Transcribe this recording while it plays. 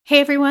Hey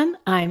everyone,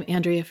 I'm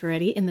Andrea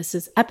Ferretti, and this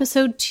is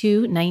episode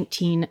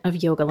 219 of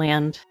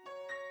Yogaland.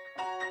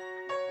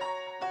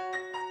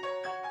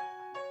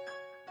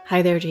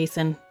 Hi there,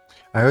 Jason.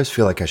 I always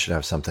feel like I should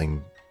have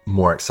something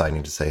more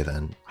exciting to say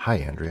than, hi,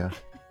 Andrea.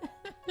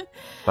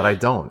 But I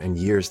don't. In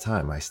years'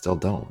 time, I still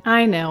don't.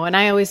 I know, and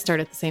I always start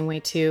it the same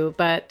way too,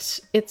 but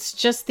it's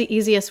just the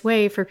easiest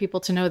way for people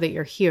to know that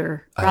you're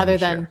here, rather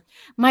than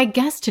my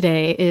guest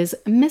today is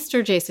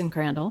Mr. Jason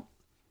Crandall.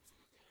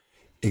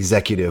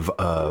 Executive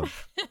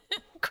of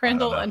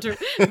Crandall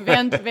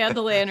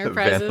Vandelay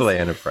Enterprises. Vandelay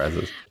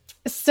Enterprises.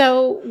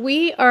 So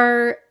we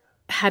are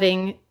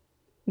barreling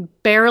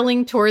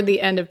toward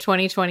the end of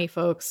 2020,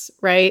 folks,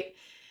 right?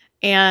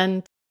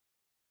 And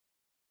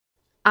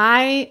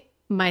I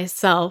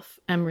myself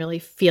am really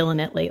feeling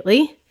it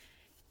lately.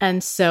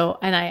 And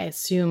I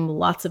assume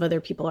lots of other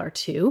people are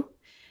too.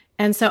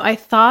 And so I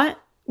thought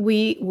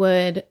we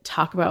would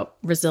talk about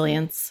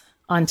resilience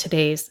on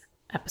today's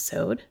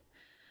episode.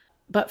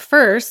 But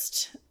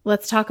first,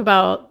 let's talk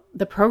about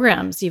the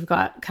programs you've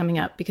got coming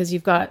up, because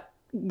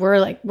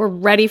we're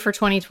ready for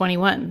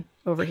 2021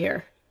 over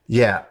here.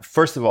 Yeah.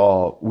 First of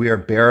all, we are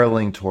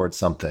barreling towards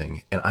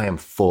something, and I am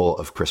full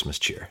of Christmas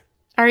cheer.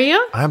 Are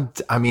you?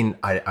 Maybe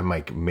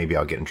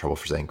I'll get in trouble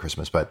for saying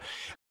Christmas, but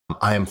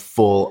I am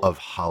full of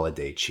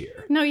holiday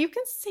cheer. No, you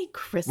can say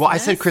Christmas. Well, I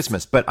said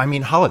Christmas, but I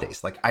mean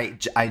holidays. Like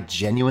I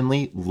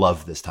genuinely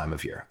love this time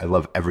of year. I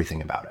love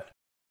everything about it.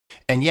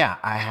 And yeah,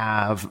 I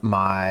have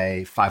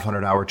my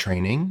 500-hour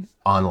training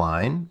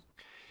online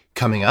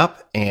coming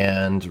up,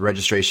 and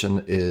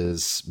registration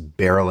is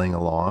barreling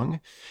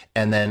along.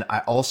 And then I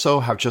also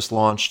have just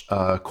launched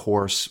a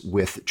course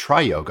with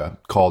Tri Yoga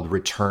called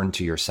Return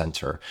to Your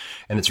Center.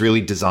 And it's really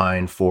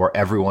designed for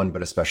everyone,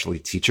 but especially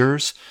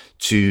teachers,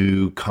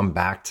 to come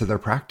back to their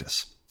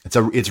practice.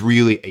 It's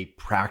really a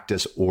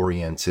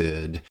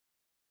practice-oriented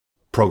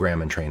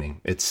program and training.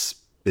 It's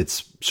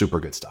super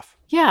good stuff.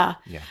 Yeah.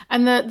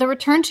 And the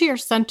Return to Your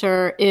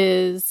Center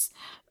it's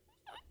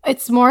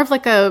more of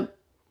like a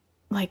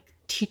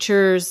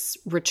teacher's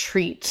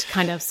retreat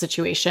kind of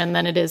situation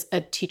than it is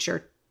a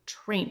teacher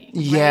training.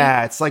 Right?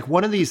 Yeah, it's like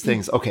one of these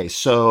things. Okay,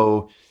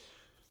 so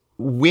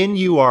when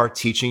you are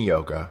teaching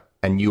yoga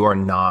and you are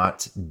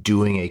not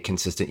doing a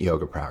consistent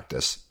yoga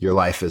practice, your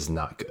life is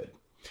not good.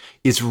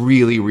 It's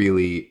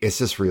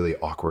just really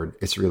awkward.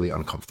 It's really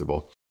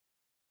uncomfortable.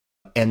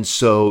 And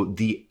so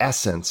the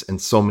essence in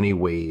so many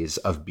ways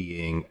of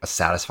being a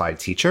satisfied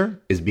teacher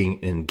is being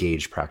an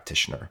engaged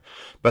practitioner.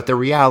 But the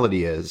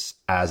reality is,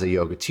 as a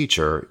yoga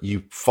teacher,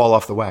 you fall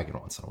off the wagon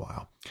once in a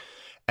while.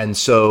 And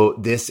so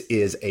this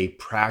is a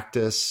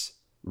practice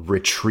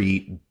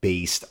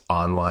retreat-based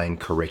online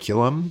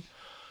curriculum,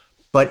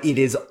 but it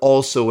is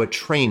also a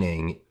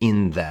training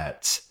in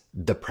that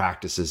the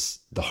practice is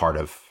the heart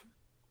of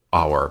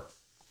our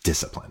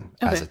discipline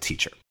as a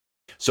teacher.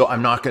 So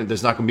there's not going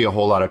to be a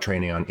whole lot of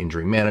training on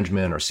injury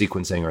management or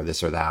sequencing or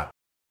this or that,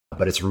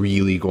 but it's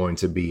really going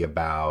to be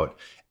about,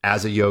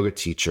 as a yoga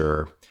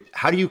teacher,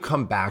 how do you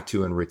come back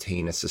to and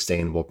retain a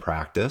sustainable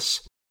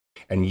practice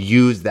and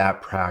use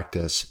that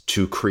practice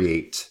to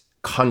create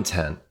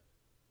content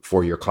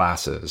for your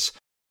classes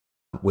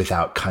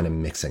without kind of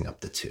mixing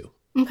up the two.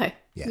 Okay.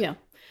 Yeah.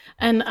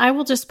 And I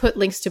will just put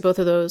links to both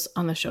of those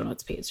on the show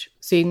notes page.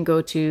 So you can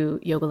go to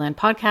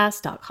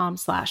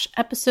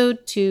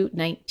yogalandpodcast.com/episode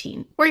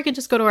 219, or you can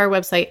just go to our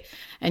website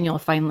and you'll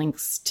find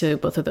links to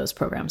both of those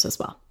programs as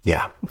well.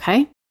 Yeah.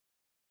 Okay.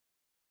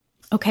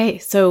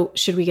 So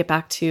should we get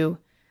back to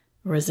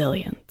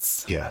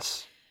resilience?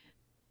 Yes.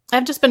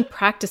 I've just been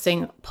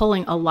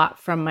pulling a lot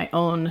from my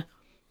own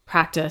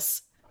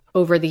practice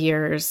over the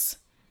years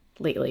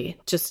lately,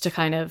 just to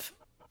kind of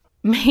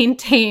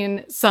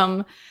maintain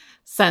some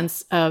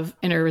sense of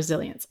inner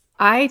resilience.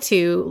 I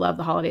too love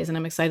the holidays, and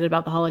I'm excited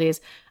about the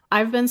holidays.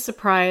 I've been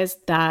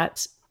surprised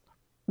that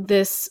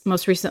this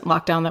most recent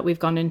lockdown that we've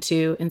gone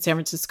into in San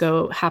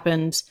Francisco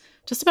happened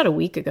just about a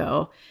week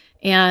ago.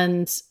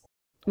 And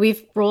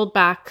we've rolled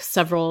back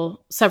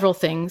several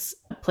things.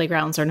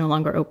 Playgrounds are no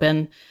longer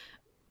open.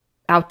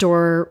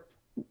 Outdoor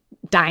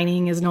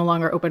dining is no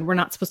longer open. We're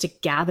not supposed to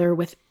gather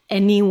with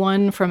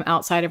anyone from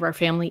outside of our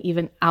family,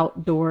 even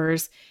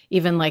outdoors,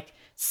 even like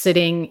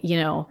sitting,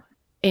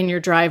 in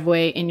your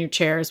driveway, in your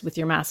chairs with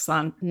your masks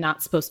on,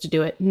 not supposed to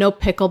do it. No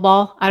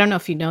pickleball. I don't know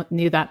if you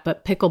knew that,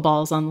 but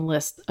pickleball is on the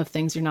list of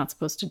things you're not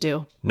supposed to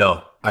do.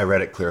 No, I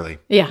read it clearly.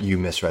 Yeah. You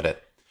misread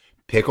it.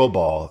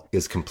 Pickleball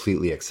is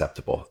completely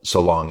acceptable so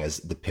long as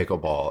the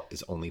pickleball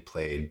is only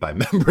played by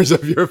members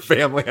of your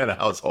family and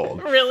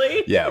household.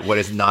 Really? Yeah. What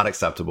is not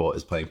acceptable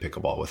is playing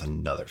pickleball with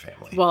another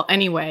family. Well,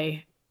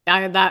 anyway,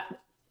 I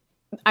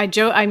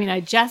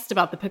jest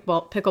about the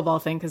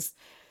pickleball thing because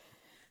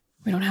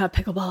we don't have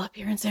pickleball up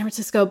here in San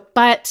Francisco,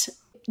 but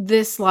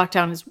this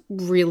lockdown has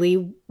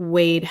really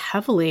weighed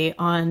heavily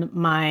on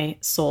my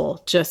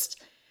soul. It's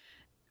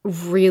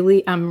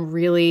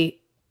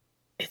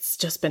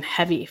just been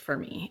heavy for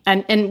me.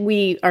 And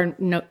we are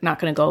not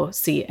going to go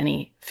see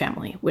any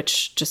family,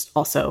 which just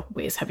also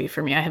weighs heavy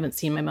for me. I haven't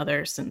seen my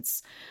mother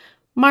since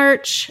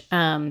March.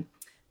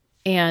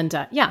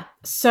 And yeah,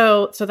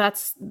 so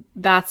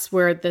that's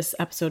where this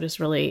episode is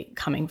really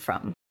coming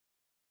from.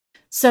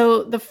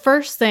 So the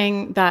first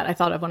thing that I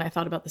thought of when I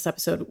thought about this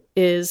episode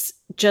is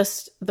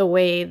just the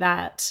way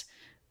that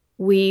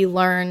we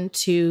learn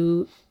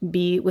to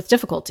be with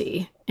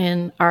difficulty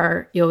in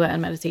our yoga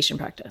and meditation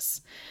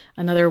practice.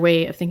 Another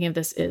way of thinking of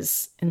this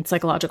is, in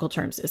psychological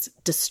terms, is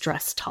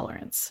distress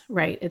tolerance,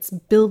 right? It's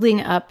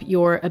building up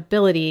your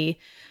ability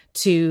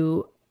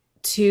to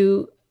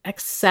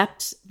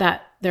accept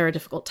that there are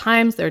difficult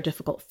times, there are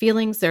difficult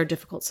feelings, there are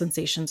difficult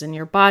sensations in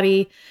your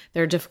body,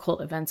 there are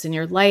difficult events in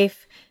your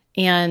life,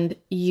 and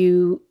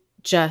you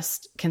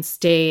just can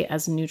stay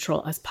as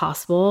neutral as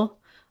possible,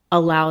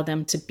 allow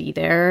them to be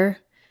there,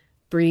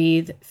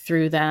 breathe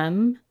through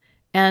them,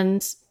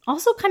 and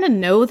also kind of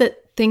know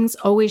that things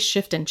always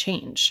shift and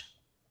change.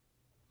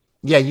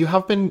 Yeah, you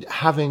have been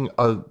having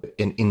an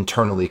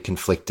internally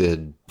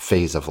conflicted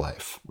phase of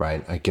life,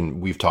 right?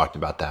 We've talked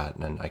about that,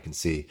 and I can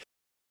see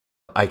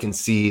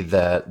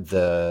that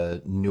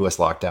the newest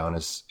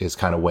lockdown is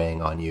kind of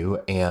weighing on you.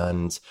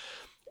 And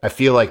I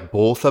feel like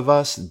both of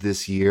us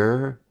this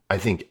year, I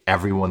think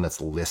everyone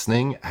that's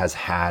listening has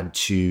had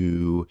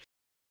to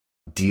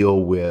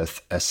deal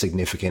with a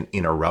significant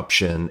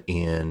interruption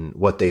in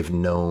what they've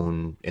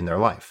known in their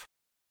life.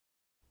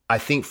 I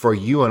think for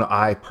you and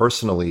I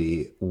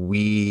personally,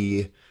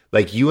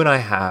 you and I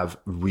have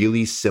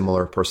really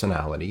similar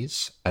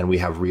personalities and we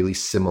have really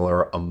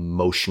similar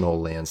emotional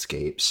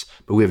landscapes,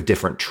 but we have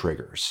different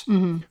triggers,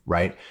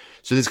 right?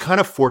 So this is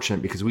kind of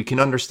fortunate because we can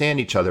understand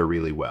each other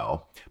really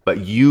well, but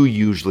you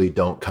usually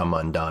don't come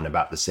undone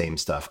about the same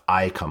stuff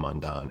I come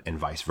undone and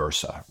vice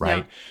versa,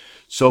 right? Yeah.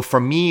 So for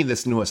me,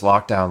 this newest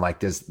lockdown,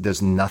 like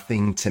there's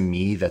nothing to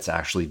me that's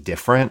actually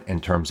different in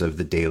terms of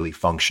the daily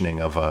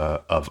functioning of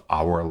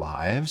our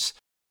lives.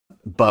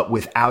 But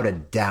without a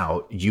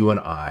doubt, you and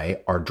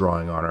I are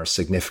drawing on our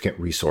significant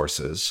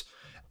resources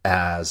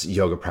as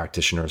yoga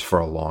practitioners for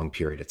a long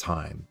period of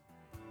time.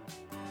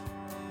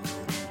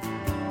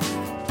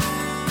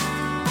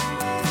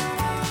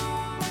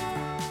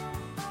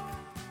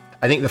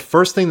 I think the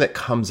first thing that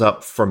comes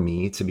up for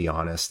me, to be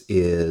honest,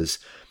 is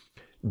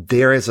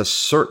there is a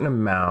certain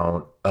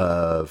amount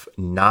of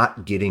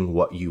not getting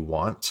what you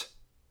want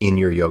in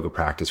your yoga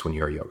practice when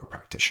you're a yoga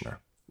practitioner,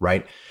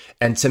 right?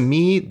 And to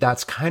me,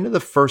 that's kind of the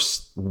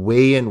first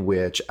way in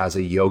which, as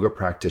a yoga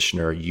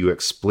practitioner, you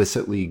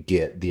explicitly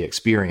get the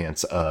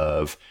experience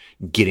of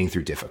getting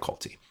through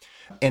difficulty.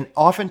 And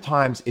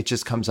oftentimes it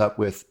just comes up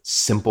with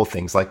simple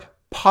things like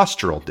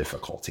postural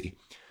difficulty.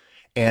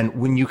 And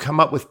when you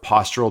come up with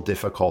postural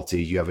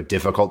difficulty, you have a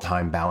difficult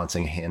time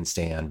balancing a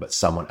handstand, but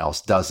someone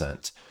else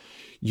doesn't.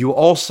 You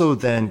also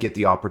then get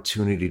the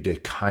opportunity to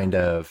kind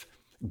of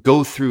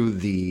go through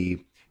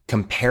the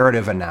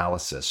comparative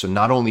analysis. So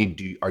not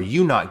only are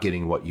you not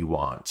getting what you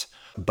want,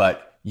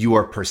 but you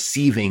are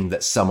perceiving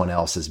that someone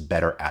else is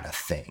better at a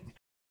thing.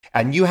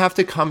 And you have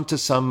to come to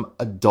some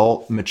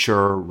adult,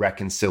 mature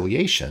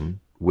reconciliation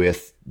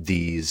with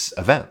these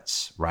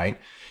events, right?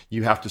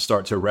 You have to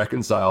start to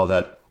reconcile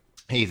that,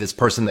 hey, this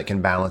person that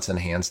can balance a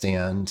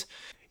handstand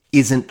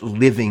isn't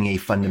living a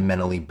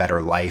fundamentally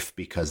better life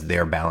because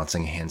they're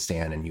balancing a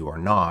handstand and you are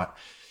not.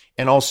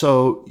 And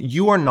also,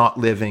 you are not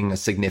living a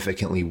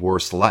significantly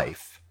worse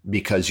life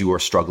because you are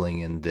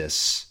struggling in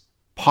this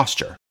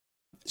posture.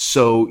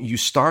 So you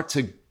start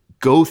to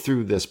go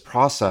through this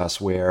process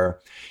where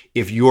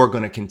if you're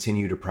going to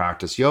continue to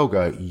practice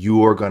yoga,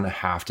 you're going to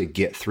have to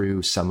get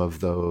through some of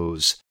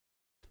those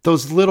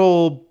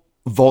little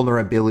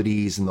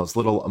vulnerabilities and those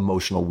little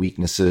emotional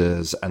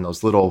weaknesses and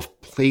those little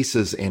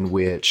places in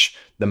which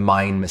the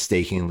mind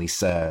mistakenly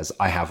says,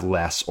 I have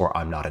less or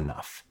I'm not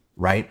enough,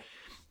 right?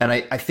 And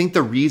I think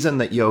the reason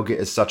that yoga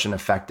is such an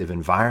effective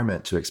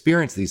environment to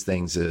experience these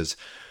things is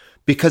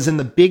because in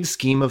the big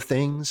scheme of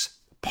things,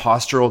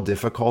 postural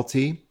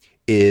difficulty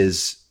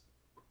is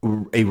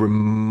a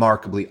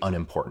remarkably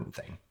unimportant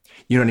thing.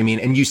 You know what I mean?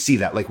 And you see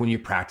that like when you're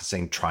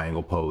practicing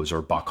triangle pose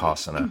or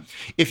Bakasana.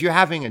 If you're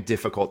having a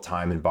difficult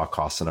time in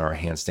Bakasana or a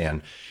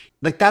handstand,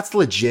 like that's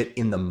legit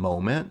in the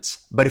moment.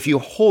 But if you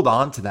hold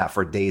on to that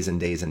for days and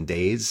days and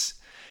days,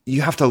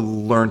 you have to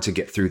learn to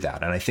get through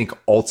that. And I think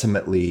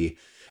ultimately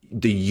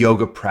the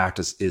yoga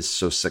practice is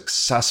so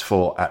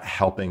successful at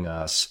helping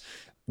us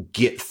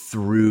get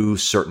through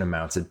certain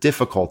amounts of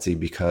difficulty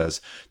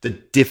because the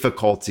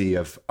difficulty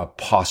of a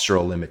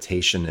postural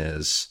limitation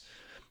is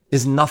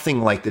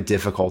nothing like the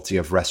difficulty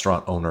of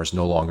restaurant owners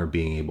no longer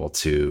being able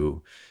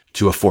to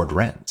afford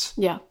rent.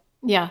 Yeah.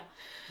 Yeah.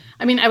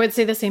 I mean, I would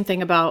say the same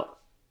thing about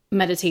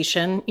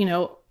meditation,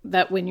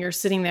 that when you're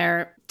sitting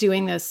there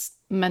doing this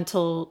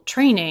mental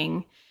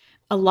training,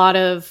 a lot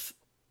of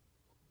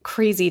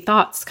crazy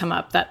thoughts come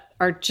up that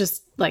are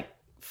just like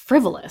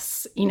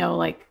frivolous,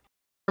 like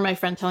my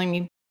friend telling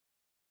me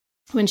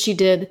when she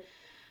did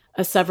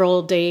a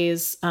several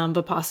days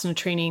Vipassana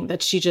training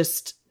that she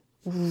just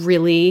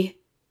really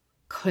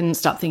couldn't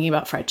stop thinking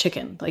about fried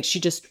chicken. Like she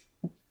just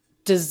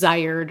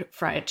desired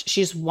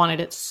she just wanted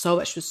it so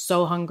much. She was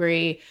so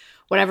hungry,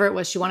 whatever it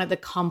was. She wanted the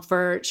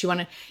comfort. She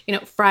wanted,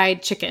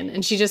 fried chicken.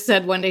 And she just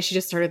said one day she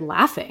just started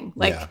laughing.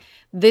 Like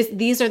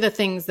these are the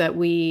things that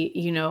we,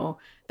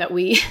 that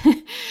we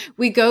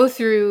we go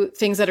through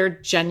things that are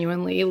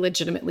genuinely,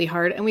 legitimately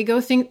hard. And we go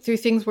through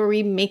things where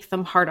we make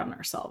them hard on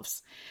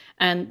ourselves.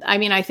 And I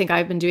mean, I think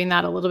I've been doing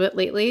that a little bit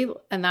lately.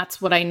 And that's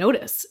what I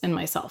notice in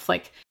myself.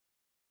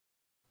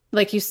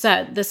 Like you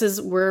said,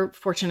 we're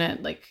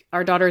fortunate, like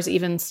our daughter's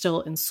even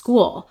still in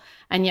school,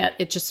 and yet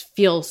it just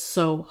feels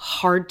so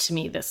hard to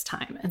me this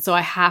time. And so I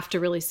have to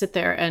really sit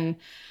there and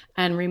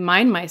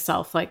remind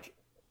myself, like,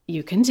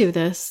 you can do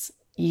this.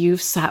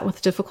 You've sat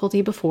with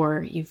difficulty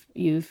before. You've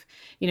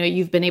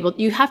been able,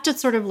 you have to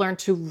sort of learn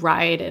to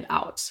ride it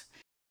out.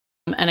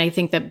 And I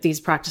think that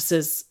these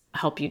practices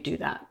help you do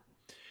that.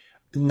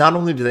 Not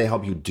only do they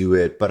help you do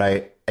it, but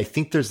I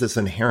think there's this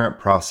inherent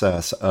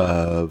process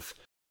of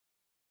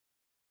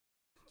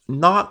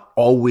not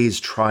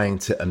always trying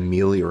to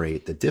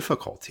ameliorate the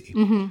difficulty,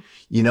 and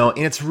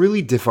it's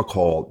really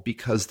difficult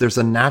because there's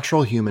a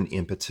natural human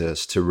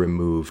impetus to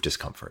remove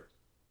discomfort.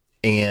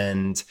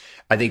 And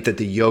I think that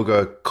the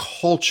yoga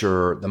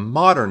culture, the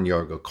modern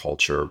yoga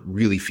culture,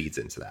 really feeds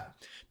into that,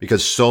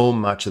 because so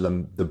much of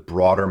the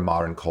broader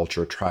modern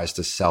culture tries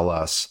to sell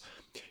us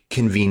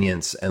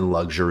convenience and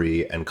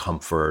luxury and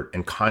comfort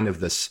and kind of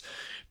this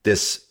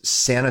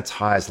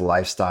sanitized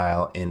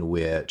lifestyle in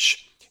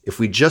which if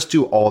we just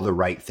do all the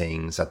right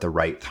things at the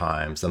right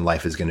times, then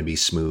life is going to be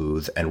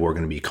smooth and we're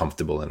going to be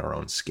comfortable in our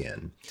own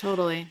skin.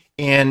 Totally.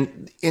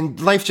 And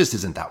life just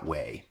isn't that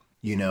way,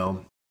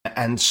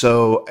 And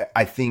so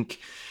I think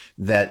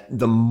that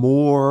the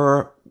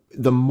more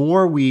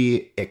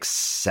we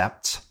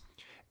accept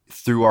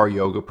through our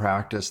yoga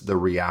practice the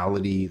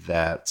reality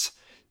that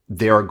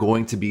there are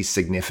going to be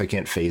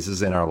significant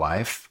phases in our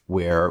life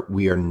where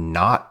we are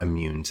not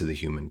immune to the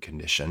human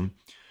condition,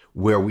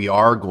 where we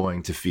are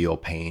going to feel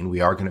pain, we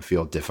are going to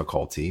feel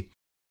difficulty.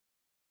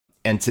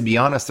 And to be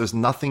honest, there's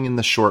nothing in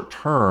the short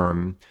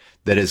term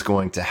that is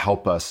going to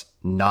help us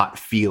not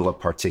feel a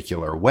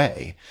particular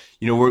way.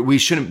 We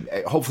shouldn't,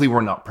 hopefully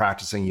we're not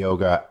practicing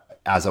yoga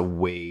as a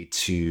way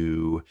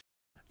to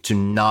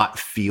not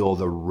feel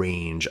the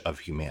range of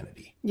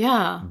humanity.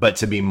 Yeah. But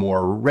to be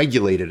more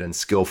regulated and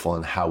skillful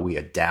in how we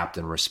adapt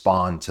and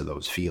respond to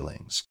those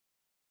feelings.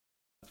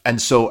 And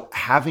so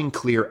having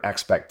clear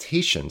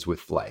expectations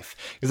with life,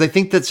 because I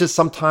think that's just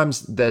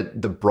sometimes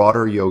that the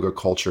broader yoga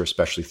culture,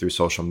 especially through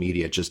social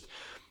media,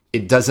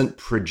 it doesn't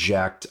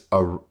project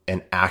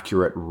an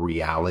accurate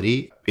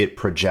reality. It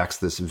projects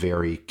this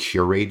very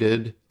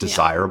curated,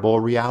 desirable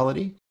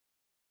reality.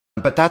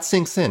 But that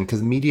sinks in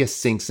because media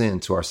sinks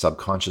into our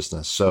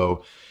subconsciousness.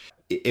 So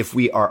if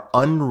we are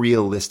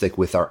unrealistic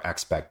with our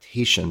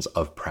expectations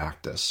of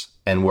practice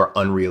and we're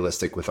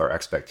unrealistic with our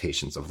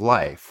expectations of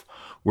life,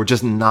 we're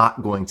just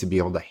not going to be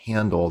able to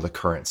handle the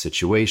current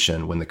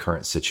situation when the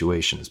current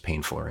situation is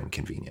painful or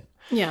inconvenient.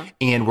 Yeah.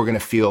 And we're going to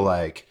feel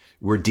like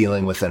we're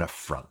dealing with an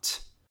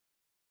affront.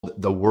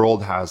 The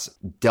world has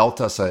dealt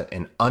us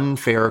an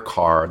unfair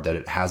card that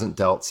it hasn't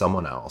dealt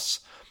someone else.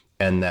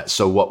 And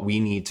so what we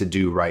need to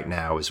do right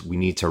now is we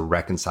need to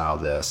reconcile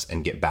this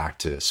and get back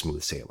to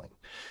smooth sailing.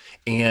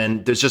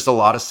 And there's just a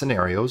lot of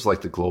scenarios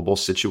like the global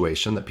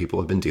situation that people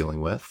have been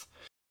dealing with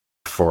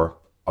for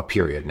a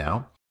period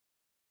now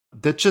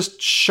that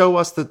just show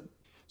us that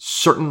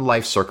certain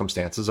life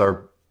circumstances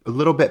are a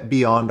little bit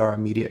beyond our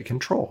immediate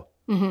control.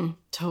 Mm-hmm.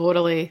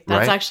 Totally.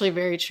 That's actually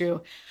very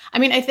true. I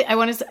mean, I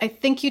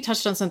think you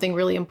touched on something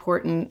really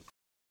important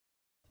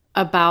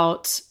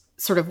about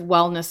sort of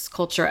wellness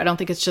culture. I don't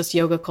think it's just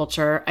yoga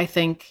culture. I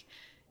think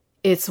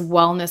it's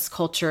wellness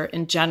culture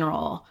in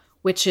general,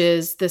 which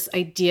is this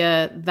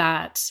idea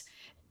that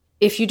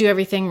if you do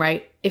everything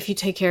right, if you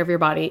take care of your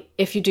body,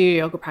 if you do your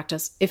yoga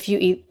practice, if you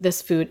eat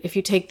this food, if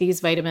you take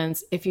these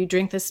vitamins, if you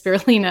drink this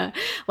spirulina,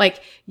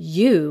 like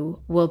you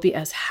will be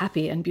as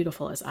happy and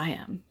beautiful as I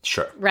am.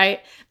 Sure.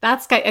 Right?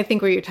 That's, I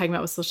think, what you're talking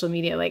about with social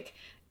media.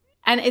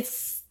 And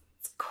it's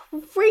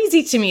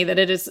crazy to me that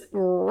it is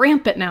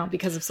rampant now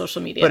because of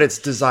social media. But it's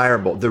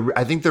desirable.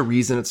 I think the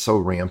reason it's so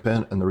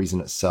rampant and the reason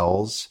it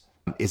sells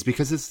is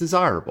because it's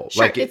desirable.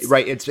 Sure, it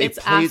plays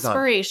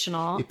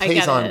aspirational. It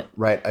plays on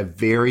a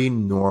very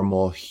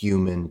normal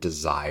human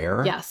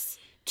desire. Yes.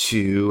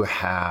 To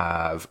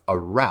have a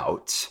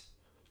route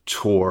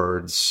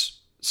towards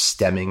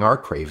stemming our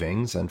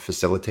cravings and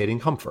facilitating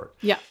comfort.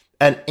 Yeah.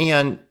 And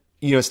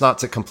it's not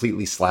to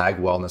completely slag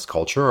wellness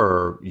culture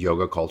or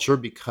yoga culture,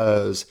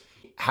 because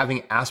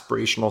having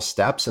aspirational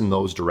steps in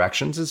those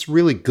directions is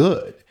really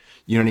good.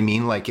 You know what I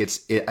mean?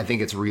 I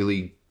think it's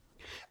really,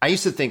 I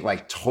used to think,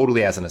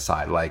 totally as an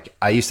aside,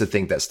 I used to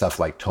think that stuff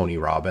like Tony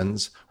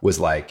Robbins was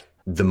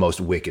the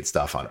most wicked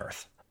stuff on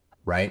earth.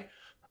 Right.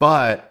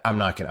 But I'm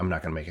not going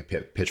to make a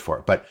pitch for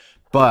it,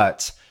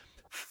 but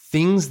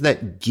things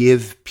that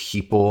give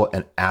people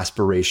an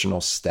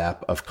aspirational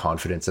step of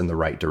confidence in the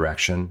right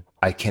direction,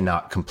 I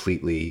cannot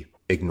completely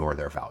ignore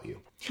their value.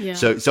 Yeah.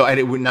 So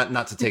I would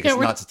not to take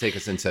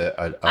us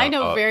into. I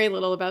know very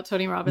little about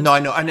Tony Robbins. No, I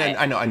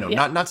know.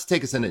 Yeah. Not to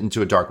take us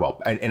into a dark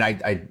well.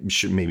 I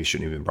shouldn't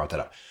even brought that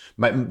up.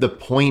 The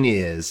point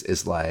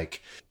is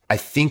like, I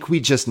think we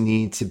just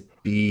need to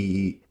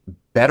be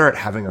better at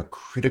having a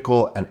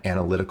critical and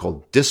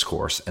analytical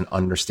discourse and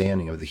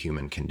understanding of the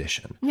human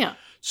condition. Yeah.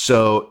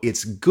 So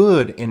it's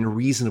good and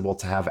reasonable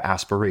to have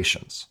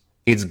aspirations.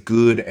 It's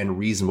good and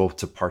reasonable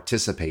to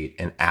participate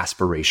in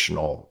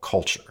aspirational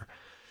culture.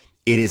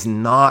 It is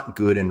not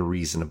good and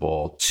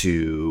reasonable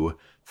to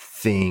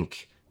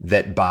think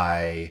that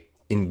by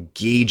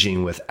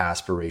engaging with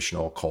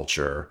aspirational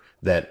culture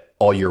that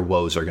all your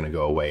woes are going to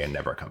go away and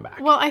never come back.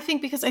 Well, I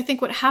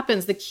think what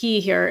happens, the key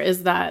here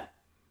is that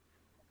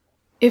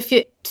if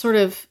it sort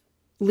of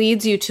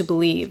leads you to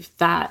believe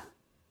that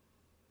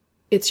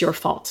it's your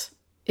fault,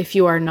 if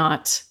you are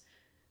not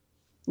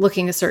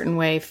looking a certain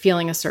way,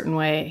 feeling a certain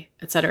way,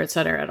 et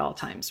cetera, at all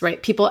times,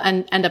 right? People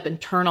end up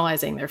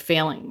internalizing their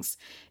failings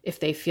if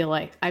they feel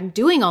like I'm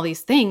doing all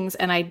these things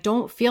and I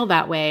don't feel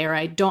that way, or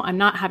I'm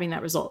not having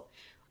that result.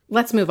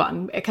 Let's move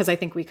on, because I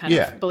think we kind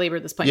of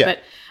belabored this point. Yeah.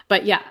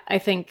 But yeah, I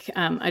think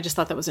I just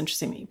thought that was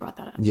interesting that you brought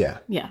that up.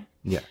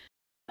 Yeah.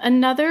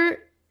 Another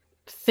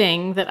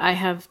thing that I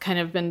have kind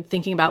of been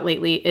thinking about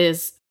lately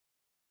is,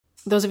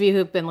 those of you who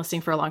have been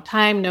listening for a long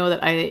time know that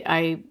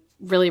I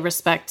really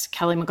respect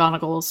Kelly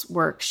McGonigal's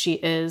work. She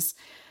is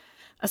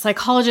a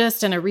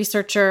psychologist and a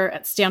researcher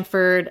at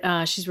Stanford.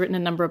 She's written a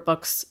number of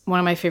books. One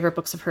of my favorite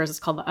books of hers is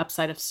called The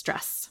Upside of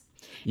Stress.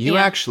 You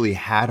actually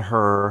had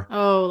her.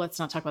 Oh, let's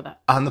not talk about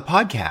that. On the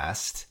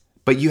podcast,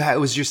 but it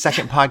was your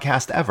second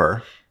podcast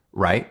ever,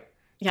 right?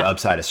 Yeah. The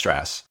Upside of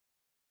Stress.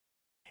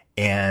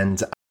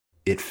 And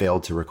it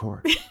failed to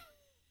record.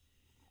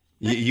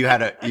 You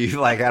had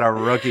a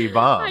rookie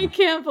bomb. I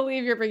can't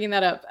believe you're bringing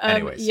that up.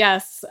 Anyways.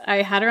 Yes,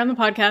 I had her on the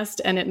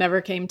podcast and it never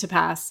came to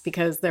pass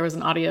because there was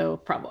an audio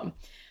problem.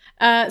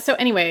 So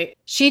anyway,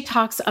 she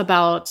talks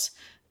about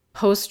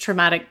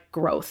post-traumatic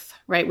growth,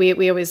 right?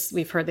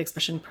 We've heard the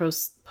expression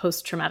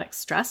post-traumatic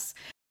stress.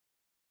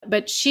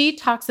 But she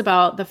talks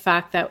about the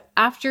fact that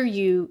after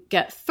you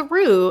get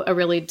through a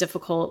really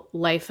difficult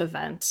life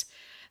event,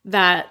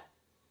 that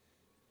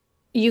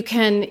you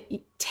can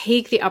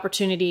take the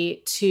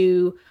opportunity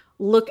to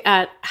look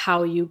at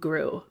how you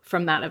grew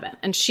from that event.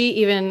 And she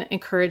even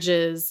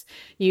encourages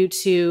you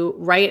to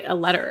write a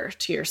letter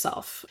to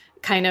yourself.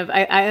 Kind of,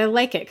 I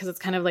like it because it's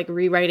kind of like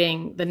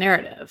rewriting the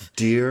narrative.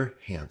 Dear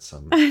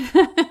handsome.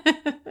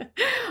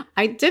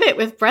 I did it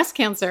with breast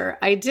cancer.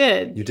 I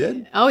did. You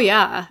did? Oh,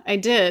 yeah, I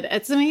did.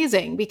 It's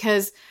amazing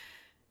because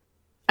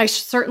I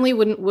certainly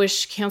wouldn't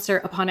wish cancer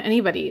upon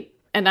anybody.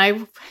 And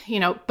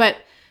but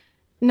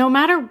no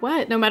matter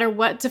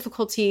what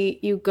difficulty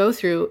you go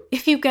through,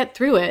 if you get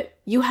through it,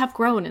 you have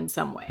grown in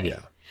some way.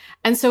 Yeah.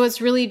 And so it's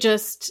really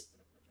just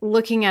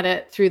looking at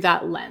it through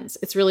that lens.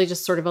 It's really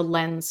just sort of a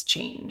lens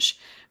change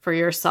for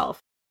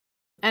yourself.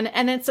 And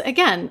it's,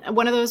 again,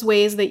 one of those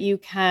ways that you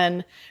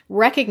can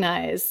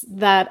recognize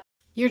that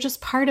you're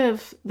just part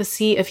of the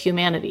sea of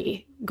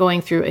humanity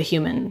going through a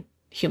human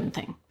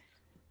thing.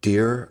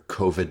 Dear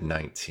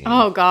COVID-19.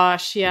 Oh,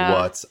 gosh, yeah.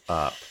 What's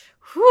up?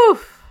 Whew.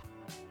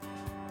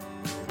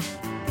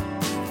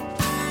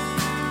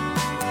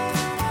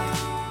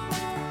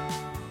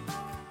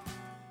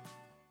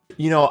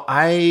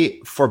 I,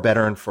 for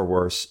better and for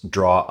worse,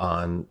 draw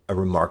on a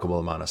remarkable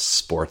amount of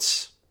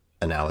sports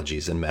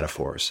analogies and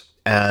metaphors.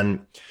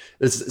 And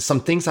there's some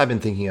things I've been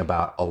thinking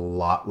about a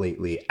lot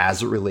lately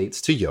as it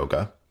relates to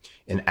yoga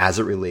and as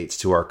it relates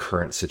to our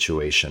current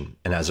situation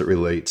and as it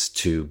relates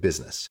to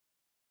business.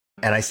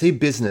 And I say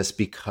business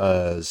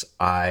because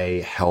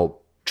I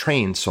help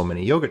train so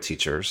many yoga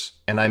teachers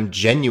and I'm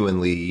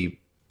genuinely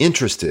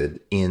interested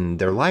in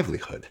their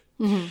livelihood.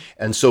 Mm-hmm.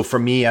 And so for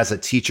me as a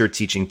teacher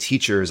teaching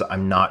teachers,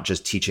 I'm not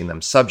just teaching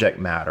them subject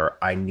matter.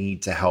 I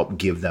need to help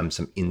give them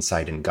some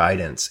insight and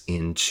guidance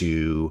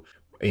into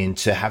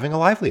having a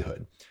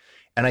livelihood.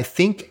 And I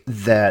think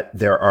that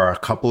there are a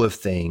couple of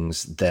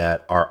things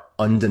that are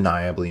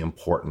undeniably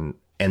important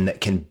and that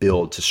can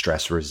build to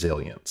stress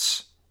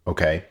resilience.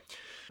 Okay.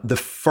 The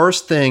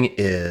first thing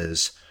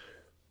is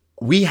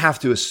we have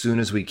to, as soon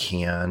as we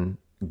can,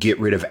 get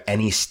rid of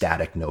any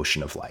static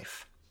notion of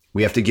life.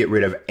 We have to get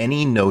rid of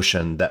any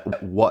notion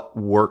that what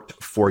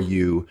worked for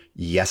you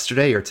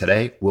yesterday or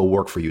today will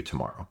work for you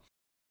tomorrow.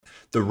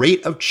 The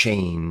rate of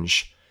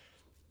change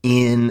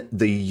in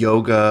the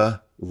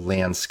yoga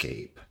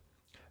landscape,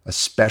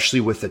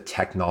 especially with the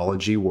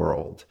technology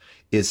world,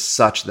 is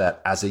such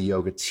that as a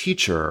yoga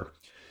teacher,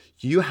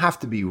 you have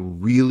to be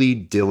really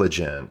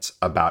diligent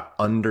about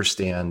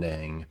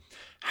understanding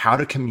how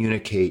to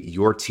communicate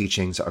your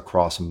teachings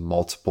across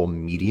multiple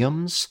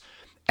mediums.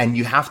 And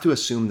you have to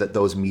assume that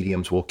those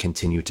mediums will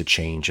continue to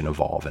change and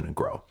evolve and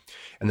grow.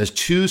 And there's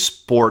two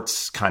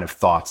sports kind of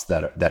thoughts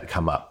that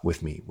come up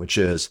with me, which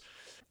is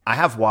I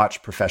have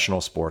watched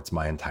professional sports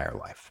my entire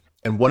life.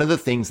 And one of the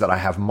things that I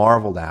have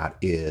marveled at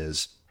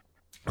is,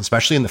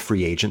 especially in the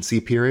free agency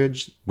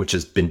period, which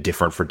has been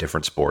different for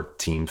different sport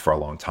teams for a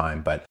long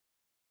time, but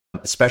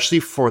especially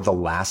for the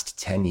last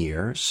 10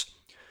 years,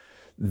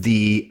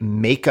 the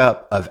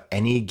makeup of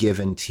any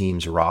given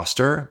team's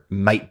roster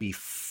might be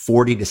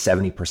 40 to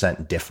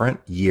 70% different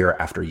year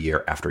after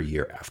year after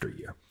year after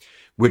year,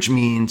 which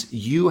means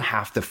you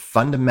have to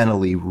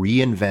fundamentally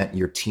reinvent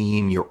your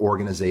team, your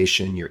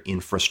organization, your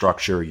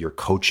infrastructure, your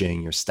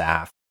coaching, your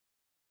staff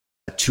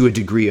to a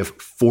degree of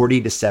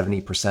 40 to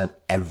 70%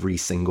 every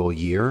single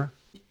year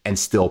and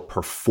still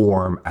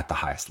perform at the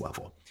highest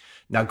level.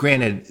 Now,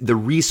 granted, the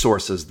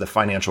resources, the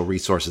financial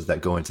resources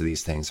that go into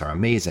these things are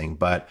amazing,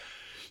 but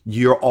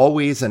you're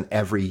always and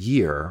every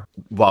year,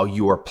 while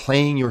you are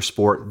playing your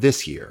sport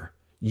this year,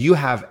 you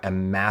have a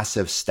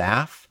massive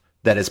staff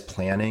that is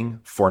planning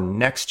for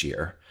next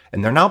year.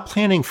 And they're not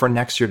planning for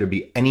next year to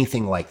be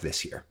anything like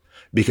this year,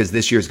 because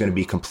this year is going to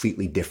be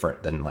completely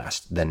different than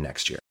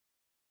next year.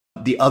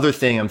 The other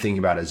thing I'm thinking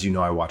about is,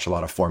 I watch a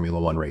lot of Formula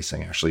One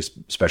racing, actually,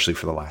 especially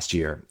for the last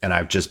year. And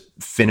I've just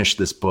finished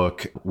this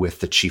book with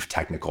the chief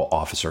technical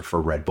officer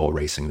for Red Bull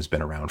Racing, who's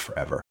been around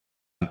forever.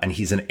 And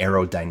he's an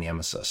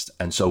aerodynamicist.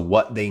 And so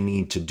what they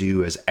need to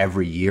do is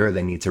every year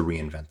they need to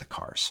reinvent the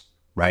cars,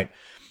 right?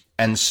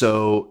 And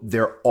so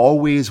they're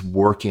always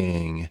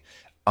working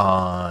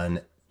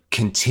on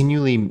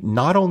continually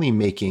not only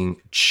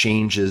making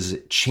changes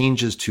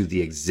to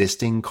the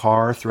existing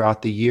car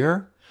throughout the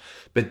year,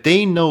 but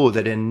they know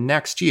that in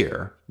next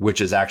year,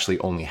 which is actually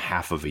only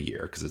half of a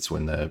year, because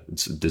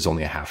there's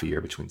only a half a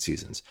year between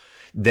seasons,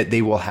 that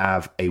they will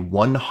have a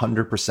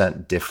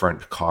 100%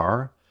 different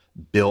car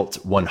built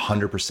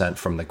 100%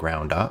 from the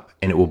ground up,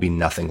 and it will be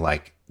nothing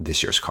like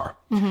this year's car.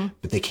 Mm-hmm.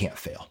 But they can't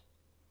fail.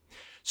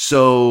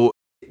 So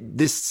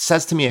this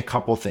says to me a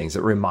couple things.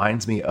 It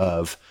reminds me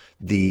of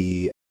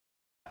the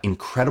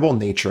incredible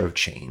nature of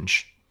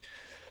change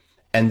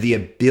and the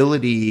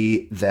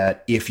ability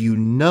that if you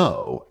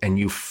know and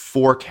you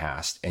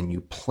forecast and you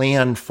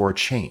plan for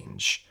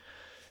change,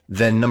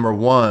 then number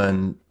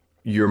one,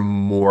 you're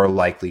more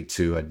likely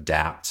to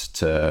adapt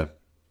to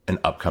an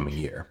upcoming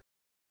year.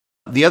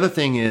 The other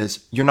thing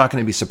is you're not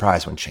going to be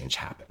surprised when change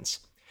happens.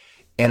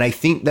 And I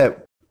think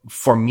that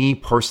for me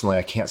personally,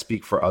 I can't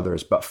speak for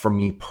others, but for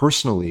me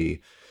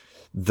personally,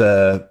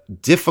 the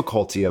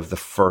difficulty of the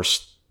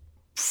first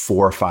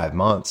 4 or 5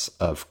 months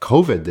of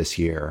COVID this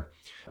year,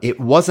 it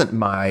wasn't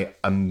my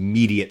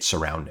immediate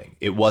surrounding.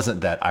 It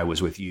wasn't that I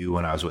was with you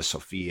and I was with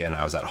Sophia and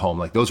I was at home.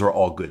 Like, those were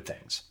all good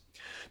things.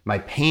 My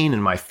pain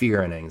and my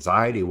fear and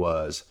anxiety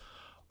was,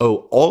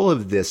 all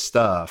of this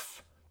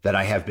stuff that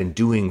I have been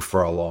doing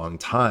for a long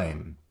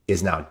time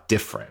is now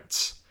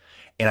different.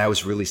 And I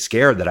was really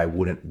scared that I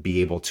wouldn't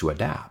be able to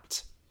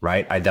adapt,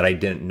 right? That I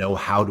didn't know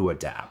how to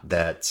adapt,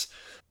 that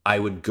I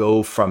would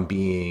go from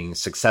being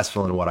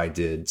successful in what I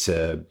did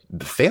to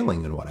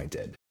failing in what I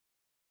did.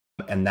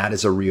 And that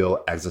is a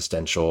real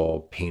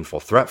existential, painful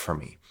threat for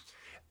me.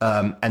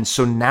 And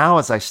so now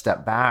as I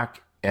step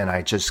back and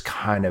I just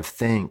kind of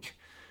think,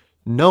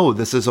 no,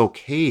 this is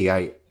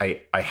okay.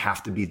 I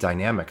have to be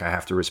dynamic. I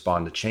have to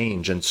respond to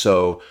change.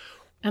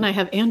 And I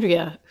have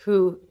Andrea,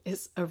 who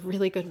is a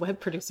really good web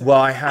producer.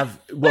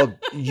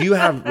 You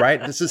have,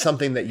 right? This is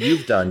something that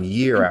you've done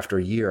year after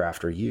year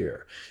after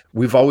year.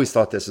 We've always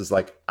thought this is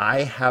like,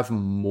 I have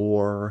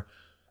more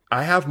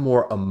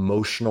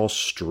emotional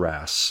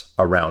stress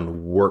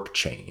around work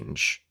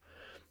change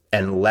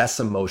and less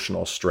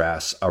emotional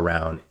stress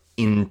around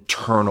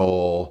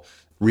internal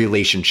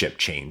relationship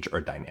change or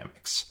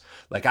dynamics.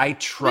 Like, I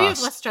trust. You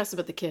have less stress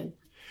about the kid.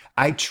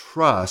 I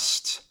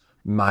trust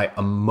my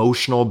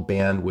emotional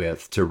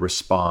bandwidth to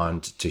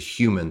respond to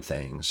human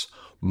things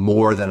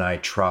more than I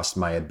trust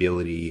my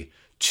ability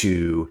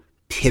to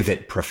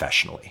pivot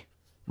professionally,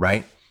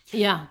 right?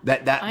 Yeah.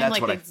 That's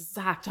like what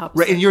exact opposite.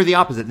 Right, and you're the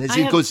opposite. I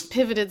have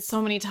pivoted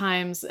so many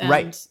times. And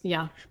right.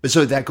 Yeah. But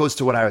so that goes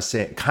to what I was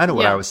saying,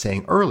 I was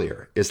saying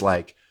earlier, is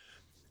like,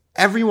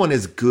 everyone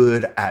is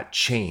good at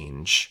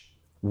change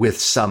with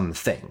some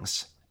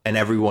things, and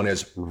everyone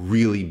is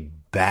really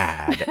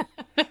bad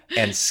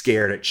and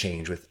scared at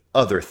change with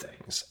other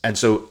things. And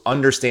so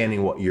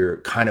understanding what you're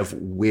kind of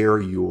where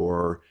you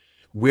are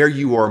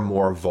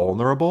more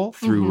vulnerable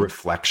through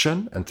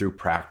reflection and through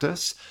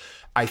practice,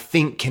 I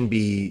think can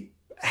be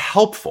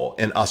helpful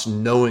in us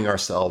knowing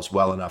ourselves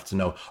well enough to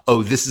know,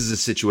 this is a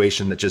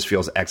situation that just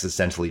feels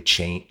existentially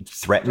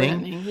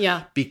threatening.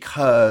 Yeah.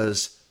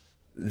 Because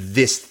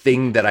this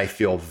thing that I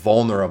feel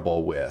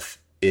vulnerable with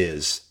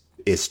is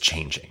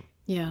changing.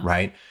 Yeah.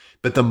 Right.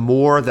 But the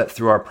more that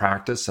through our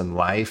practice and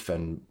life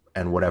and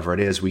whatever it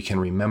is, we can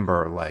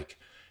remember, like,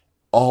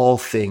 all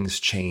things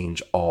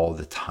change all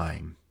the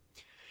time.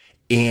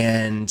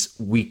 And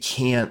we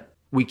can't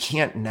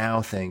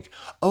now think,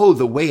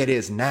 the way it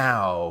is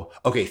now,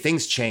 okay,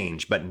 things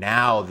change, but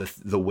now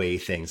the way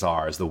things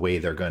are is the way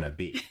they're going to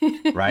be,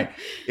 right?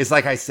 It's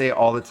like I say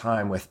all the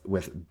time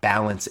with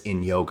balance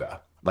in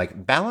yoga.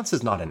 Like, balance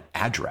is not an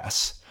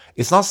address.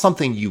 It's not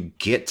something you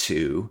get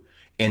to,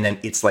 and then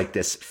it's like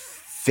this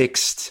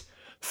fixed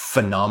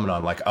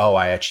phenomenon, like,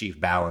 I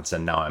achieved balance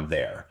and now I'm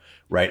there,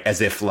 right?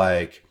 As if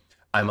like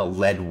I'm a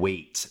lead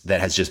weight that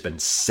has just been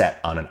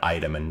set on an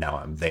item and now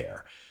I'm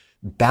there.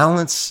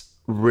 Balance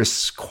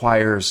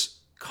requires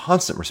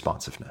constant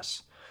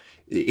responsiveness.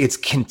 It's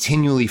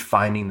continually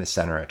finding the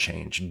center of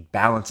change.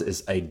 Balance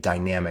is a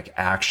dynamic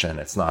action.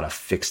 It's not a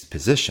fixed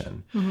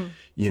position,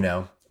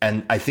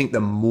 And I think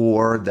the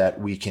more that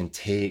we can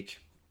take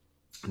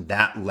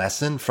that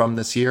lesson from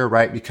this year,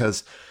 right?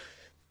 Because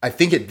I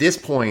think at this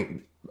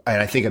point,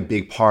 and I think a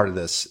big part of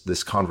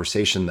this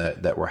conversation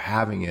that we're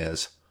having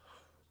is,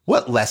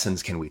 what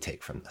lessons can we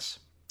take from this?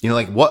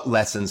 What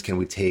lessons can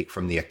we take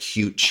from the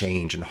acute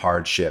change and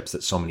hardships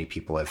that so many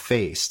people have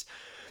faced?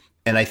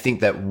 And I think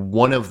that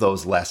one of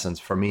those lessons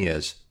for me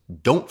is,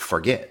 don't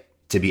forget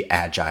to be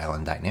agile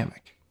and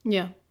dynamic.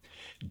 Yeah.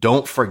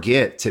 Don't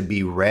forget to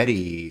be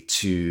ready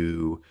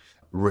to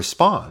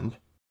respond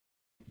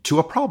to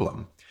a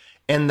problem.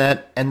 And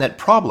that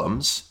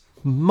problems,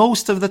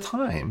 most of the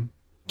time,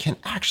 can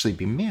actually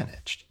be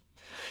managed.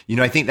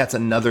 I think that's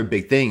another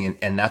big thing.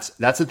 And that's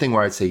the thing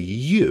where I'd say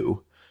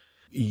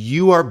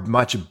you are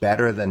much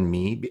better than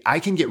me. I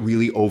can get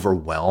really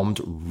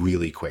overwhelmed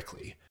really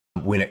quickly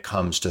when it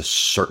comes to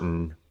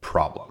certain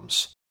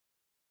problems.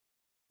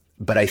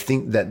 But I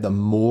think that the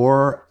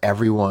more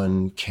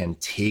everyone can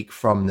take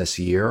from this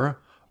year,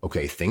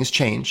 okay, things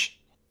change.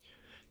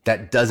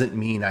 That doesn't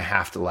mean I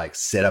have to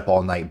sit up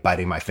all night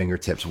biting my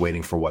fingertips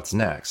waiting for what's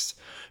next.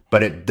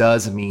 But it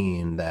does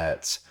mean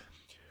that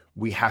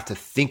we have to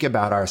think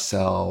about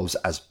ourselves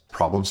as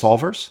problem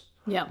solvers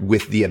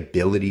with the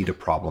ability to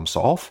problem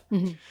solve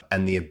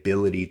and the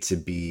ability to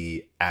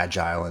be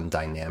agile and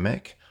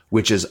dynamic,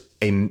 which is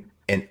an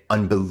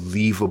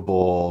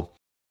unbelievable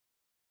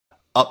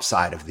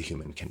upside of the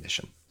human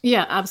condition.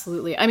 Yeah,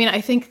 absolutely. I mean,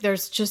 I think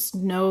there's just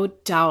no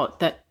doubt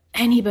that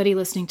anybody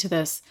listening to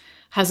this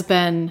has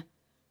been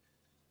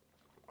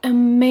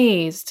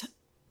amazed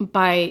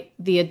by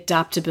the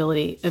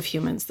adaptability of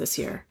humans this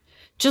year.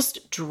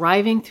 Just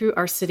driving through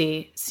our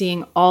city,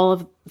 seeing all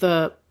of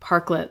the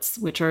parklets,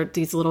 which are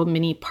these little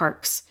mini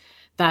parks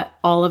that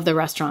all of the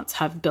restaurants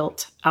have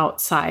built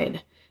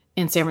outside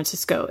in San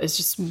Francisco, is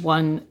just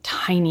one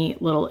tiny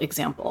little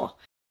example.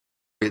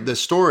 The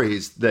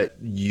stories that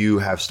you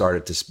have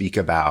started to speak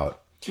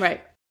about,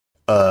 right,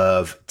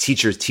 of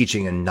teachers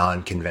teaching in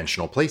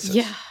non-conventional places.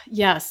 Yeah,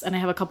 yes. And I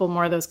have a couple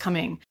more of those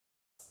coming.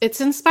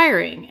 It's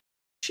inspiring.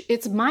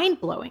 It's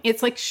mind-blowing.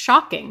 It's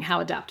shocking how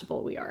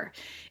adaptable we are.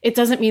 It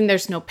doesn't mean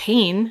there's no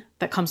pain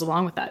that comes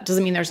along with that. It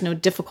doesn't mean there's no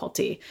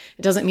difficulty.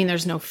 It doesn't mean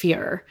there's no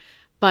fear.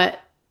 But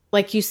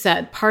like you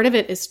said, part of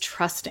it is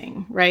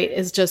trusting, right?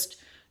 Is just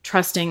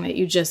trusting that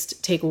you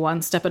just take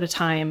one step at a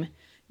time.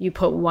 You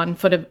put one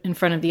foot in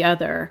front of the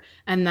other,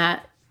 and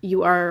that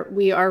we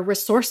are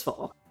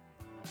resourceful.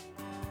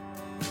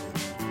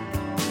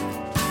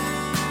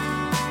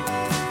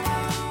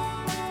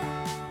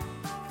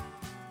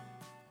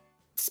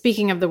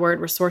 Speaking of the word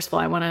resourceful,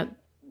 I want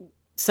to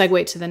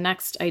segue to the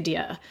next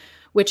idea,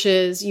 which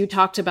is, you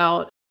talked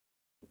about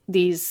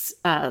these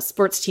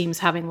sports teams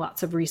having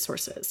lots of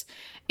resources.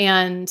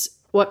 And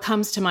what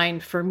comes to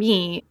mind for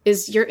me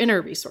is your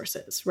inner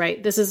resources,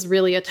 right? This is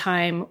really a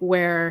time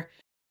where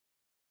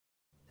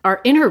our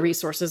inner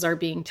resources are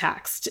being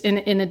taxed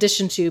in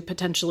addition to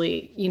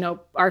potentially,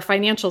 our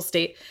financial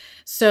state.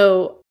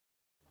 So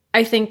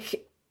I think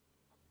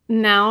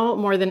now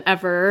more than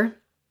ever,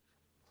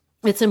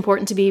 it's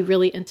important to be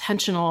really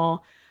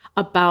intentional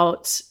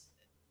about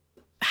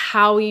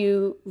how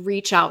you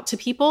reach out to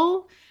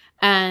people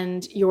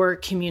and your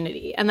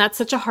community. And that's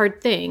such a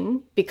hard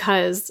thing,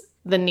 because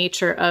the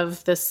nature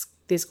of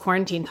these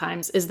quarantine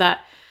times is that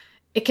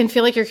it can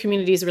feel like your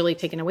community is really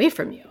taken away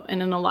from you.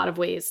 And in a lot of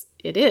ways,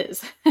 it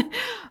is.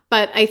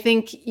 But I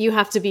think you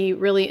have to be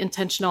really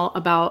intentional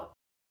about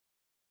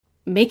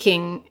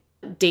making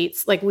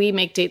dates. We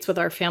make dates with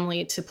our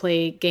family to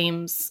play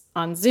games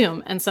on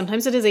Zoom. And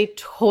sometimes it is a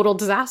total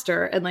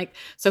disaster. And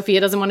Sophia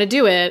doesn't want to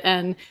do it,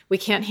 and we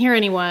can't hear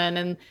anyone,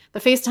 and the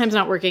FaceTime's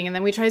not working. And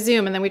then we try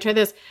Zoom, and then we try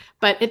this,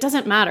 but it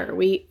doesn't matter.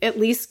 We at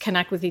least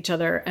connect with each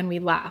other and we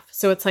laugh.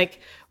 So it's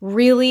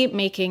really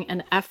making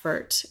an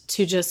effort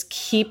to just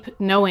keep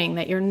knowing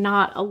that you're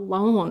not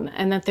alone,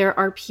 and that there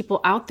are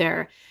people out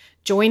there.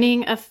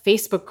 Joining a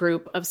Facebook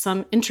group of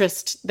some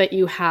interest that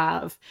you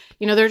have.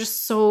 There are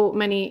just so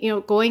many,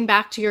 going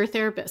back to your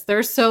therapist. There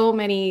are so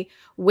many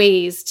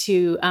ways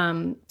to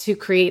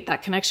create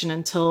that connection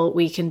until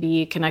we can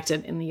be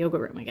connected in the yoga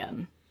room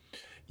again.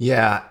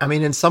 Yeah. I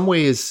mean, in some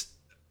ways,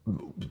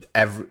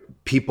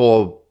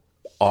 people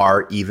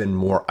are even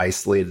more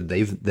isolated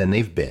than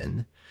they've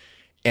been.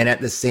 And at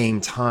the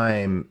same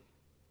time,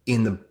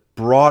 in the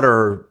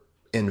broader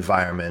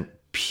environment,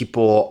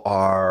 people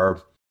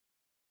are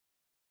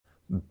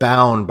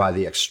bound by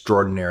the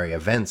extraordinary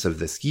events of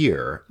this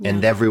year. Yeah.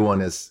 And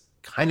everyone is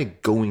kind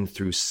of going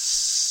through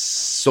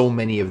so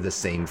many of the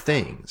same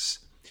things,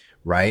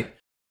 right?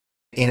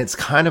 And it's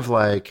kind of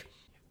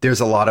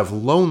there's a lot of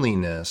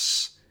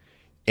loneliness,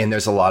 and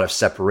there's a lot of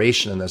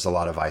separation, and there's a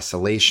lot of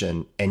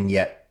isolation. And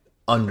yet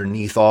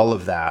underneath all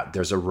of that,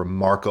 there's a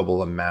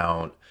remarkable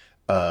amount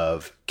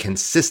of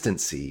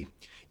consistency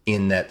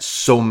in that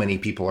so many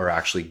people are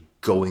actually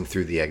going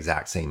through the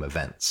exact same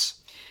events.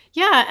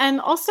 Yeah. And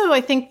also,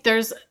 I think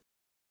there's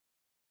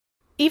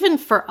even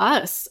for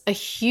us, a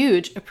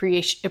huge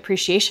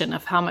appreciation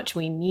of how much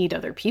we need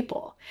other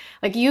people.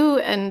 Like you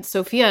and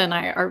Sophia and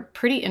I are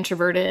pretty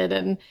introverted,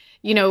 and,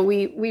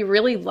 we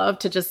really love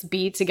to just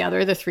be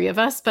together, the three of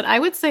us. But I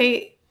would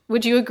say,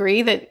 would you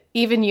agree that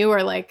even you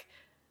are like,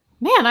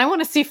 man, I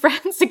want to see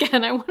friends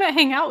again. I want to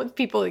hang out with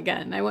people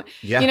again.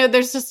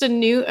 There's just a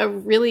new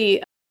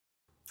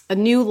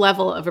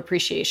level of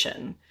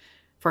appreciation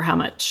for how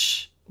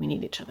much we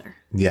need each other.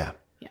 Yeah.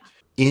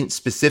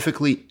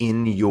 Specifically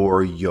in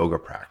your yoga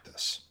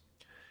practice,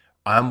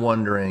 I'm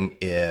wondering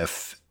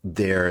if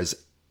there's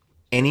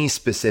any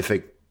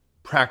specific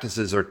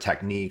practices or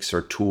techniques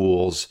or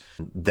tools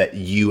that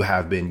you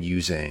have been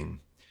using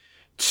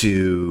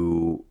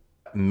to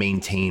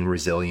maintain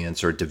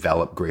resilience or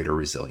develop greater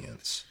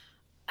resilience.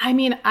 I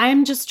mean,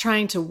 I'm just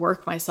trying to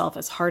work myself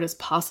as hard as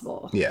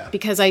possible. Yeah.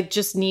 Because I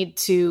just need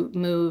to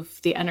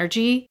move the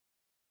energy.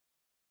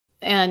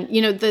 And,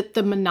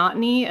 the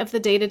monotony of the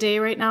day-to-day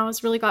right now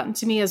has really gotten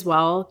to me as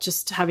well.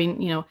 Just having,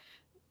 Me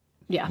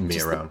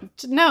around.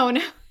 No.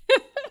 No,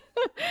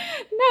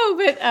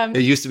 but...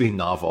 it used to be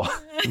novel.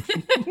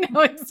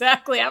 No,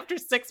 exactly. After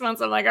 6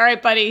 months, I'm like, all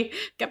right, buddy,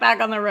 get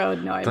back on the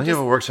road. No, Don't you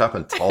have a workshop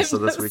in Tulsa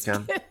this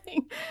weekend?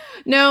 Kidding.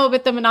 No,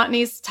 but the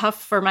monotony is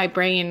tough for my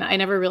brain. I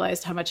never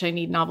realized how much I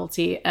need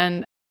novelty.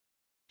 And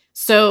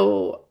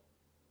so...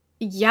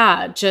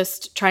 yeah,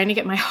 just trying to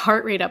get my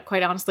heart rate up,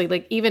 quite honestly,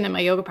 like even in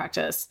my yoga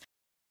practice.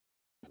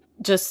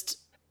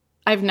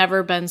 I've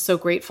never been so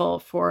grateful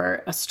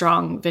for a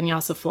strong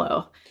vinyasa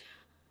flow.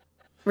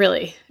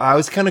 Really. I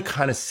was kind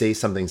of say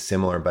something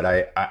similar,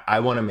 but I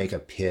want to make a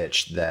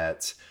pitch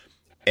that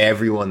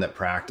everyone that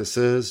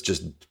practices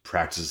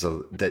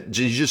that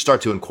you just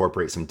start to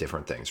incorporate some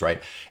different things,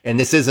 right? And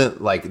this is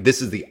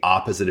the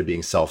opposite of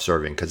being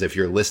self-serving, because if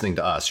you're listening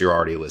to us, you're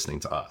already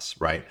listening to us,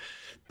 right?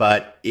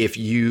 But if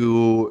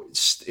you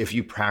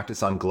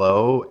practice on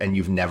Glow and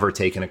you've never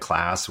taken a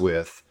class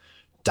with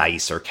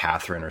Dice or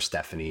Catherine or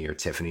Stephanie or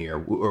Tiffany or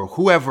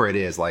whoever it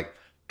is, like,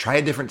 try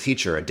a different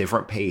teacher, a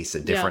different pace, a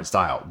different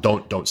style.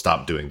 Don't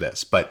stop doing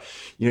this. But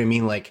you know what I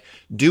mean? Like,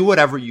 do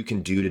whatever you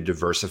can do to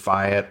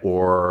diversify it,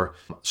 or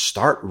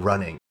start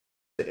running.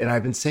 And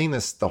I've been saying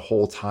this the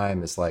whole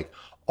time, is like,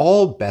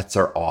 all bets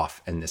are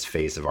off in this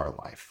phase of our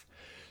life.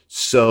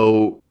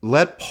 So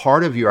let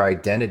part of your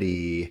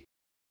identity,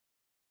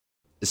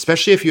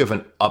 especially if you have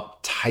an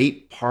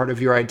uptight part of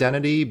your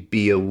identity,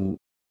 be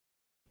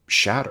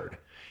shattered,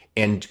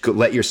 and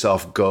let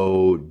yourself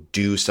go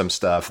do some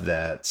stuff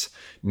that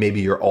maybe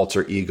your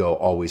alter ego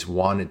always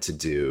wanted to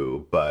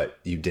do, but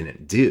you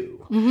didn't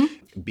do. Mm-hmm.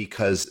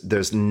 Because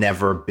there's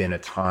never been a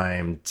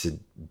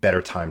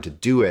better time to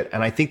do it.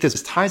 And I think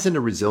this ties into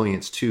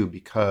resilience too,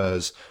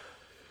 because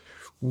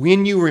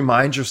when you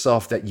remind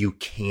yourself that you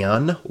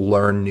can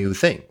learn new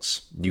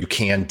things, you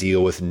can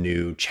deal with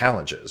new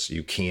challenges,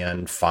 you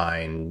can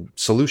find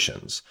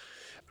solutions.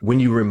 When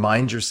you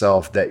remind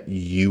yourself that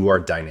you are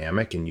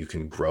dynamic and you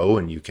can grow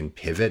and you can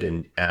pivot,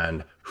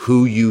 and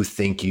who you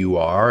think you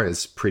are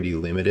is pretty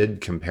limited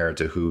compared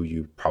to who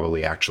you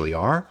probably actually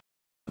are,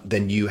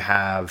 then you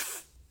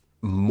have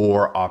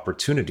more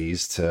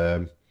opportunities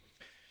to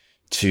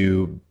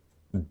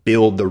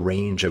build the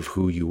range of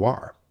who you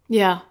are.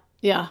 Yeah.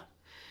 Yeah.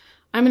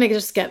 I'm going to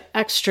just get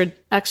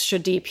extra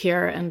deep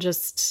here and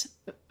just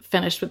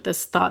finish with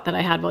this thought that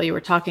I had while you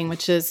were talking,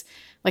 which is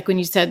like when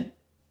you said,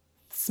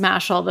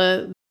 smash all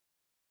the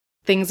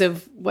things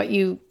of what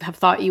you have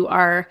thought you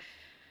are.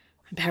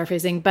 I'm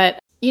paraphrasing, but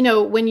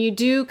when you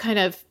do kind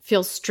of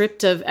feel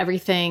stripped of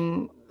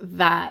everything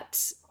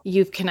that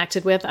you've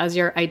connected with as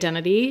your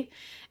identity,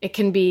 it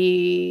can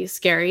be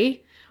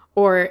scary,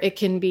 or it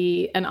can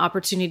be an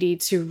opportunity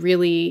to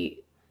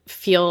really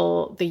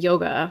feel the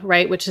yoga,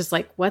 right? Which is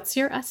like, what's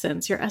your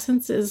essence? Your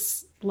essence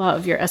is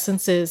love. Your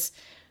essence is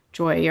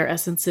joy. Your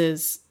essence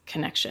is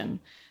connection.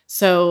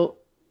 So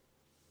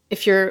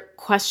if you're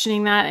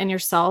questioning that in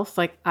yourself,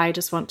 like, I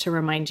just want to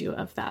remind you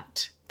of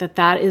that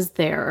is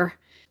there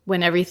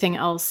when everything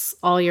else,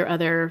 all your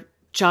other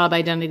job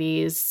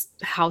identities,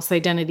 house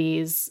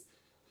identities,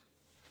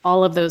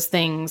 all of those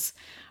things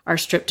are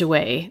stripped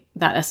away.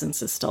 That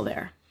essence is still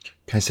there.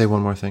 Can I say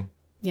one more thing?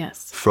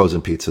 Yes.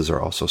 Frozen pizzas are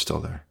also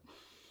still there.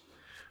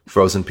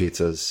 Frozen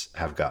pizzas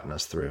have gotten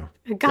us through.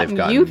 They've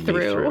gotten you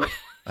through.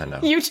 I know.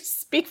 You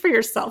just speak for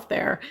yourself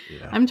there.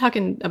 Yeah. I'm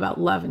talking about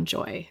love and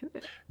joy.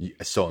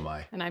 So am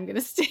I. And I'm going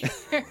to stay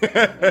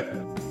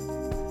there.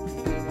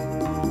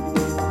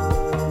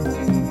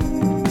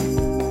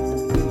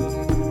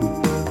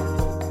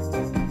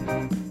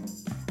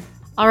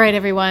 All right,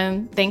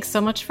 everyone. Thanks so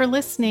much for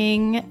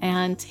listening,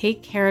 and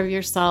take care of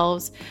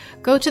yourselves.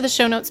 Go to the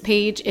show notes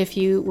page if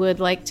you would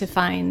like to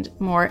find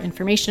more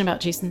information about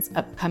Jason's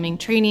upcoming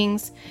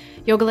trainings,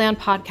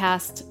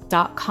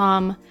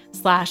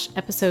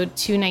 yogalandpodcast.com/episode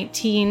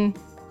 219.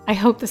 I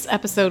hope this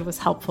episode was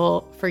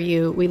helpful for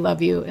you. We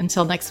love you.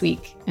 Until next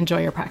week,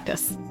 enjoy your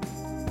practice.